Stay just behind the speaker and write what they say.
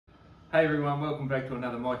Hey everyone, welcome back to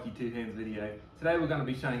another Mikey Two Hands video. Today we're going to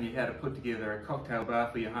be showing you how to put together a cocktail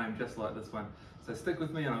bar for your home just like this one. So stick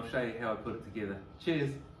with me and I'll show you how I put it together.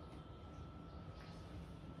 Cheers!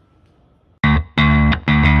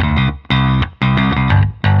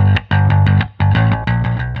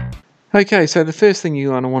 Okay, so the first thing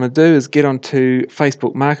you're going to want to do is get onto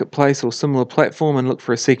Facebook Marketplace or similar platform and look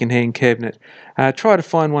for a second-hand cabinet. Try to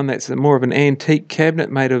find one that's more of an antique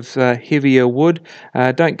cabinet made of heavier wood.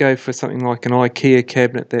 Don't go for something like an IKEA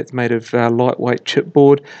cabinet that's made of lightweight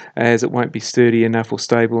chipboard, as it won't be sturdy enough or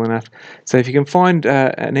stable enough. So if you can find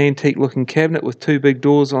an antique looking cabinet with two big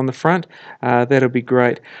doors on the front, that'll be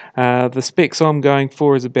great. The specs I'm going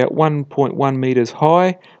for is about 1.1 meters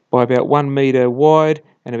high by about 1 meter wide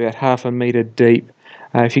and about half a metre deep.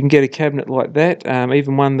 If you can get a cabinet like that,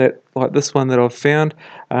 even one that like this one that I've found,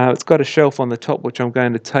 it's got a shelf on the top which I'm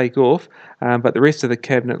going to take off, but the rest of the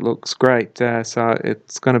cabinet looks great, so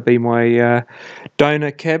it's going to be my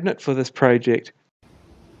donor cabinet for this project.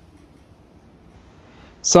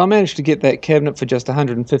 So I managed to get that cabinet for just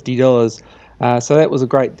 $150, so that was a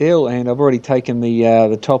great deal, and I've already taken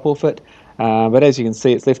the top off it, but as you can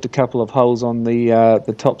see it's left a couple of holes on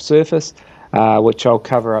the top surface, which I'll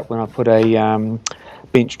cover up when I put a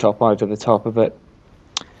bench top over the top of it.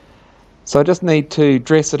 So I just need to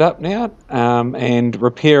dress it up now and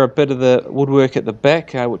repair a bit of the woodwork at the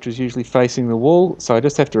back, which was usually facing the wall. So I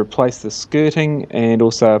just have to replace the skirting and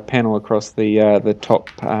also a panel across the top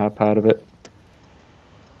part of it.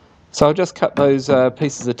 So I'll just cut those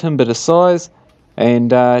pieces of timber to size and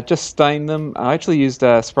just stain them. I actually used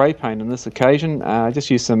spray paint on this occasion. I just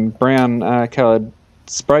used some brown coloured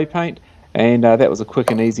spray paint, and that was a quick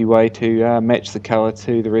and easy way to match the colour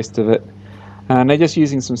to the rest of it. Now just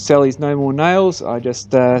using some Sally's No More Nails, I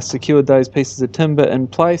just secured those pieces of timber in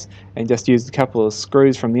place and just used a couple of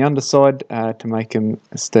screws from the underside to make them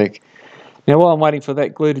stick. Now while I'm waiting for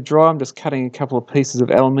that glue to dry, I'm just cutting a couple of pieces of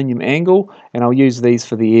aluminium angle, and I'll use these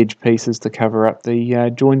for the edge pieces to cover up the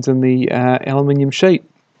joins in the aluminium sheet.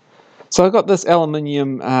 So I got this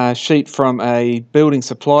aluminium sheet from a building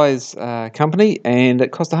supplies company, and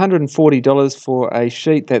it cost $140 for a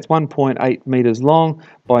sheet that's 1.8 meters long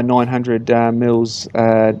by 900 mils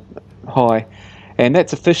high, and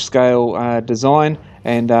that's a fish scale design,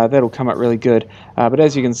 and that'll come up really good. But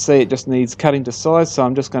as you can see, it just needs cutting to size, so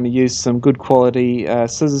I'm just going to use some good quality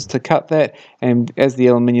scissors to cut that, and as the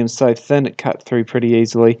aluminium's so thin it cut through pretty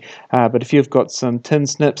easily, but if you've got some tin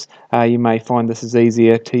snips you may find this is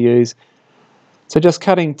easier to use. So just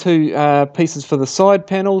cutting two pieces for the side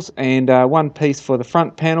panels and one piece for the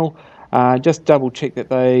front panel. Just double check that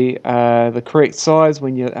they are the correct size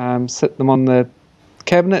when you sit them on the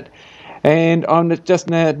cabinet. And I just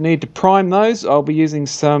now need to prime those. I'll be using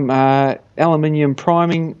some aluminium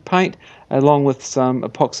priming paint along with some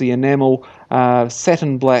epoxy enamel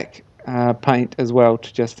satin black paint as well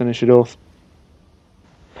to just finish it off.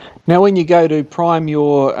 Now when you go to prime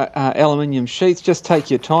your aluminium sheets, just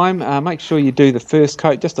take your time, make sure you do the first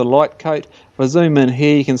coat, just a light coat. If I zoom in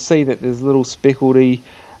here you can see that there's a little speckledy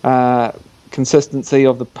consistency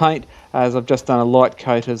of the paint, as I've just done a light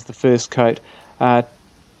coat as the first coat.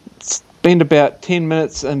 Spend about 10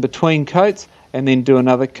 minutes in between coats and then do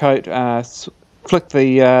another coat, flick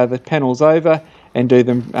the panels over and do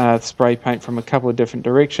them spray paint from a couple of different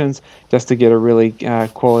directions just to get a really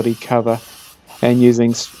quality cover, and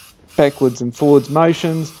using backwards and forwards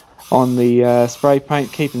motions on the spray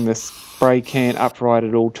paint, keeping the spray can upright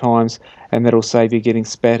at all times, and that'll save you getting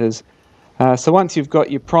spatters. So once you've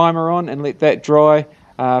got your primer on and let that dry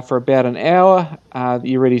for about an hour,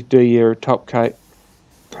 you're ready to do your top coat.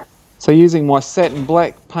 So using my satin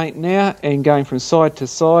black paint now and going from side to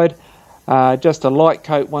side, just a light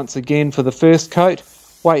coat once again for the first coat,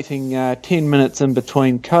 waiting 10 minutes in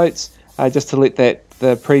between coats just to let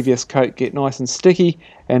the previous coat get nice and sticky,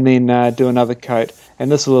 and then do another coat,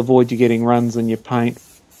 and this will avoid you getting runs in your paint.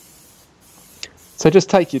 So just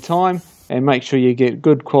take your time and make sure you get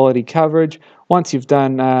good quality coverage. Once you've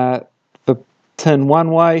done the tin one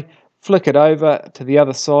way, flick it over to the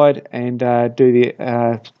other side and do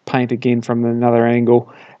the paint again from another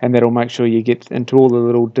angle, and that'll make sure you get into all the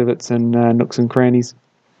little divots and nooks and crannies.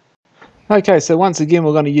 Okay, so once again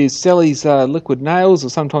we're going to use Sally's liquid nails, or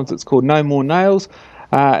sometimes it's called No More Nails,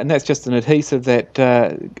 and that's just an adhesive that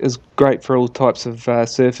is great for all types of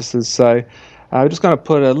surfaces. So we're just going to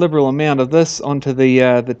put a liberal amount of this onto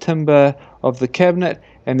the timber of the cabinet,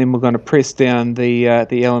 and then we're going to press down the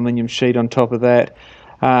aluminium sheet on top of that.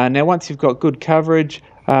 Now once you've got good coverage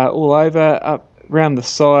all over, up around the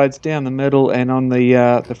sides, down the middle and on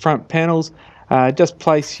the front panels, just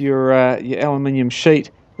place your aluminium sheet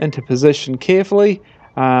into position carefully,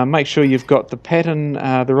 Make sure you've got the pattern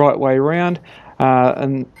the right way around.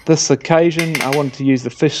 In this occasion, I wanted to use the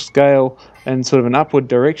fish scale in sort of an upward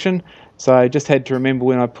direction, so I just had to remember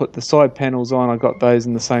when I put the side panels on, I got those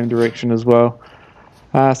in the same direction as well.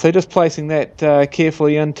 So just placing that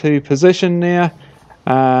carefully into position now,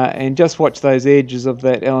 and just watch those edges of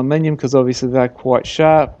that aluminium, because obviously they're quite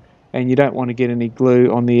sharp and you don't want to get any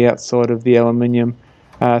glue on the outside of the aluminium.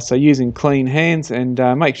 So using clean hands, and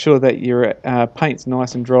make sure that your paint's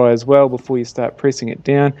nice and dry as well before you start pressing it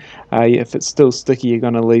down. If it's still sticky, you're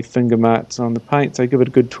going to leave finger marks on the paint, so give it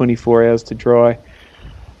a good 24 hours to dry.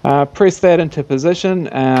 Press that into position,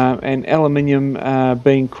 and aluminium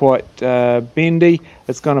being quite bendy,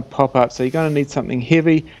 it's going to pop up, so you're going to need something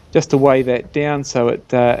heavy just to weigh that down, so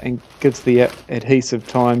it and gives the adhesive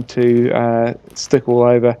time to stick all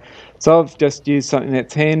over. So I've just used something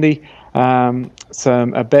that's handy,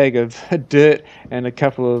 a bag of dirt and a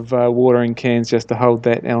couple of watering cans just to hold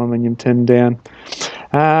that aluminium tin down.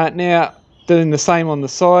 Now doing the same on the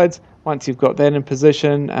sides. Once you've got that in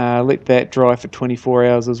position, let that dry for 24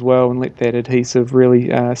 hours as well, and let that adhesive really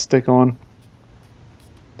stick on.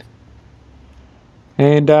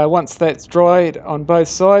 And once that's dried on both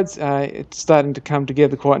sides, it's starting to come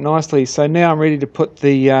together quite nicely. So now I'm ready to put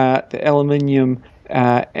the aluminium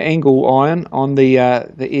angle iron on the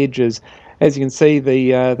edges. As you can see,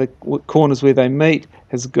 the corners where they meet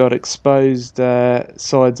has got exposed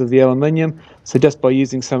sides of the aluminium. So just by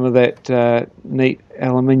using some of that neat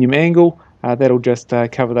aluminium angle, that'll just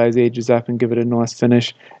cover those edges up and give it a nice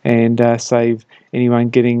finish, and save anyone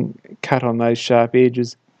getting cut on those sharp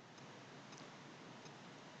edges.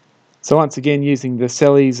 So once again, using the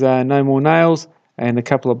Sally's No More Nails and a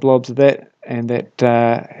couple of blobs of that, and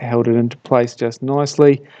that held it into place just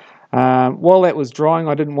nicely. While that was drying,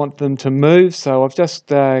 I didn't want them to move, so I've just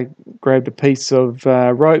grabbed a piece of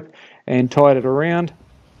rope and tied it around,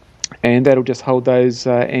 and that'll just hold those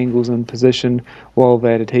angles in position while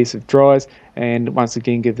that adhesive dries, and once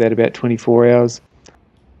again give that about 24 hours.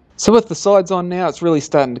 So with the sides on now, it's really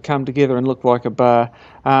starting to come together and look like a bar.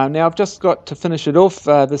 Now I've just got to finish it off.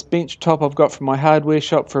 This bench top I've got from my hardware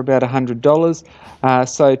shop for about $100.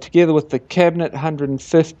 So together with the cabinet,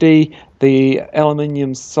 $150, the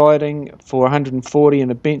aluminium siding for $140,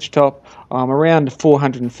 and a bench top, I'm around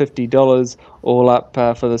 $450 all up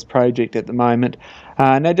for this project at the moment.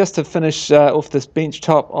 Now just to finish off this bench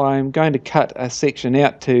top, I'm going to cut a section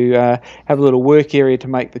out to have a little work area to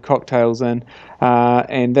make the cocktails in,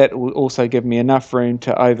 and that will also give me enough room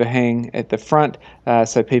to overhang at the front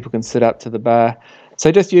so people can sit up to the bar.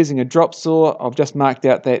 So just using a drop saw, I've just marked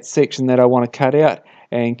out that section that I want to cut out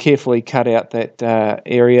and carefully cut out that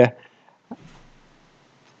area,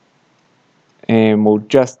 and we'll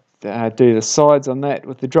just do the sides on that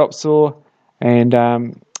with the drop saw, and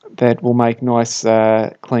that will make nice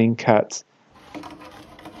clean cuts.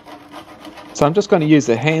 So I'm just going to use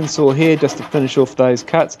the hand saw here just to finish off those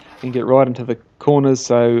cuts and get right into the corners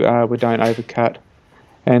so we don't overcut.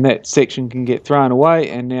 And that section can get thrown away,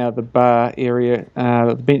 and now the bar area,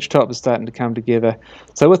 the bench top, is starting to come together.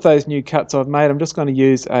 So with those new cuts I've made, I'm just going to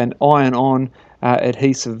use an iron-on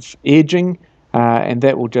adhesive edging, and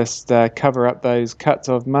that will just cover up those cuts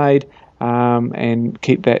I've made and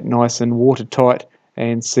keep that nice and watertight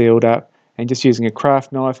and sealed up. And just using a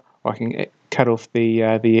craft knife, I can cut off the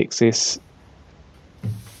excess.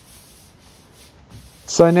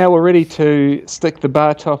 So now we're ready to stick the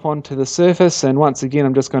bar top onto the surface, and once again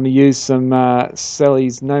I'm just going to use some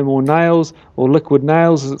Sally's No More Nails, or liquid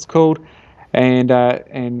nails as it's called, and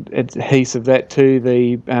adhesive that to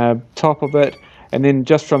the top of it, and then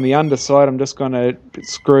just from the underside I'm just going to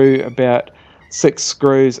screw about 6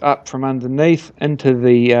 screws up from underneath into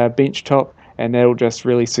the bench top, and that'll just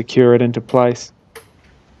really secure it into place.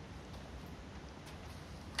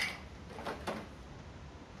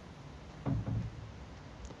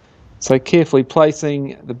 So carefully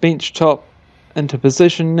placing the bench top into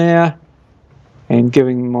position now, and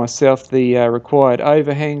giving myself the required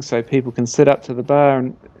overhang so people can sit up to the bar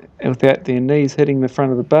and without their knees hitting the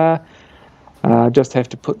front of the bar. Just have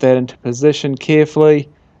to put that into position carefully.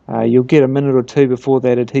 You'll get a minute or two before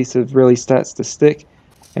that adhesive really starts to stick,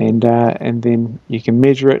 and then you can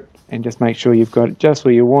measure it and just make sure you've got it just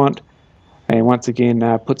where you want, and once again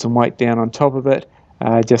put some weight down on top of it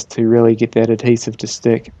just to really get that adhesive to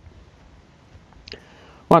stick.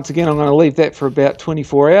 Once again, I'm going to leave that for about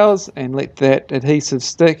 24 hours and let that adhesive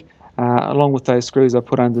stick, along with those screws I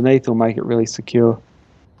put underneath will make it really secure.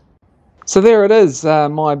 So there it is,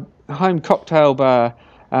 my home cocktail bar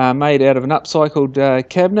made out of an upcycled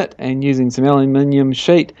cabinet and using some aluminium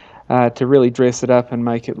sheet to really dress it up and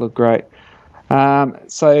make it look great.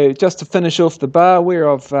 So just to finish off the bar, where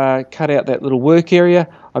I've cut out that little work area,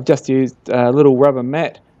 I've just used a little rubber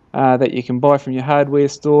mat that you can buy from your hardware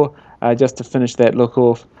store just to finish that look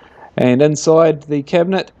off. And inside the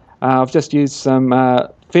cabinet, I've just used some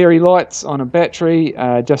fairy lights on a battery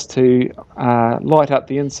just to light up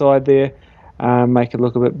the inside there, make it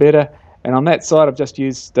look a bit better. And on that side, I've just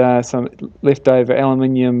used some leftover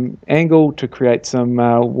aluminium angle to create some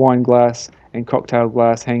wine glass and cocktail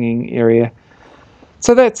glass hanging area.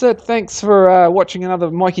 So that's it. Thanks for watching another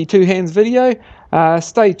Mikey Two Hands video.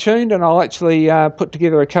 Stay tuned, and I'll actually put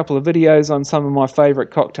together a couple of videos on some of my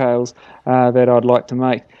favourite cocktails that I'd like to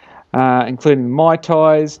make, including Mai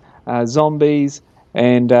Tais, zombies,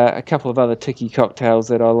 and a couple of other tiki cocktails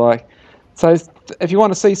that I like. So if you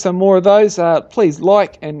want to see some more of those, please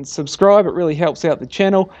like and subscribe. It really helps out the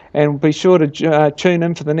channel, and be sure to tune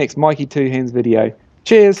in for the next Mikey Two Hands video.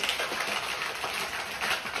 Cheers!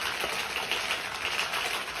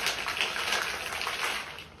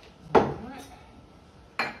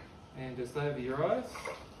 And just over your eyes.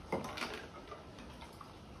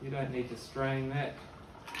 You don't need to strain that.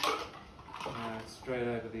 Straight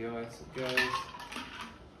over the eyes it goes.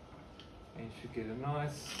 And you should get a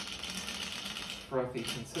nice frothy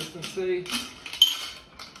consistency.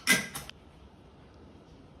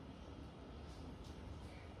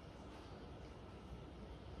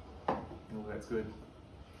 Oh, that's good.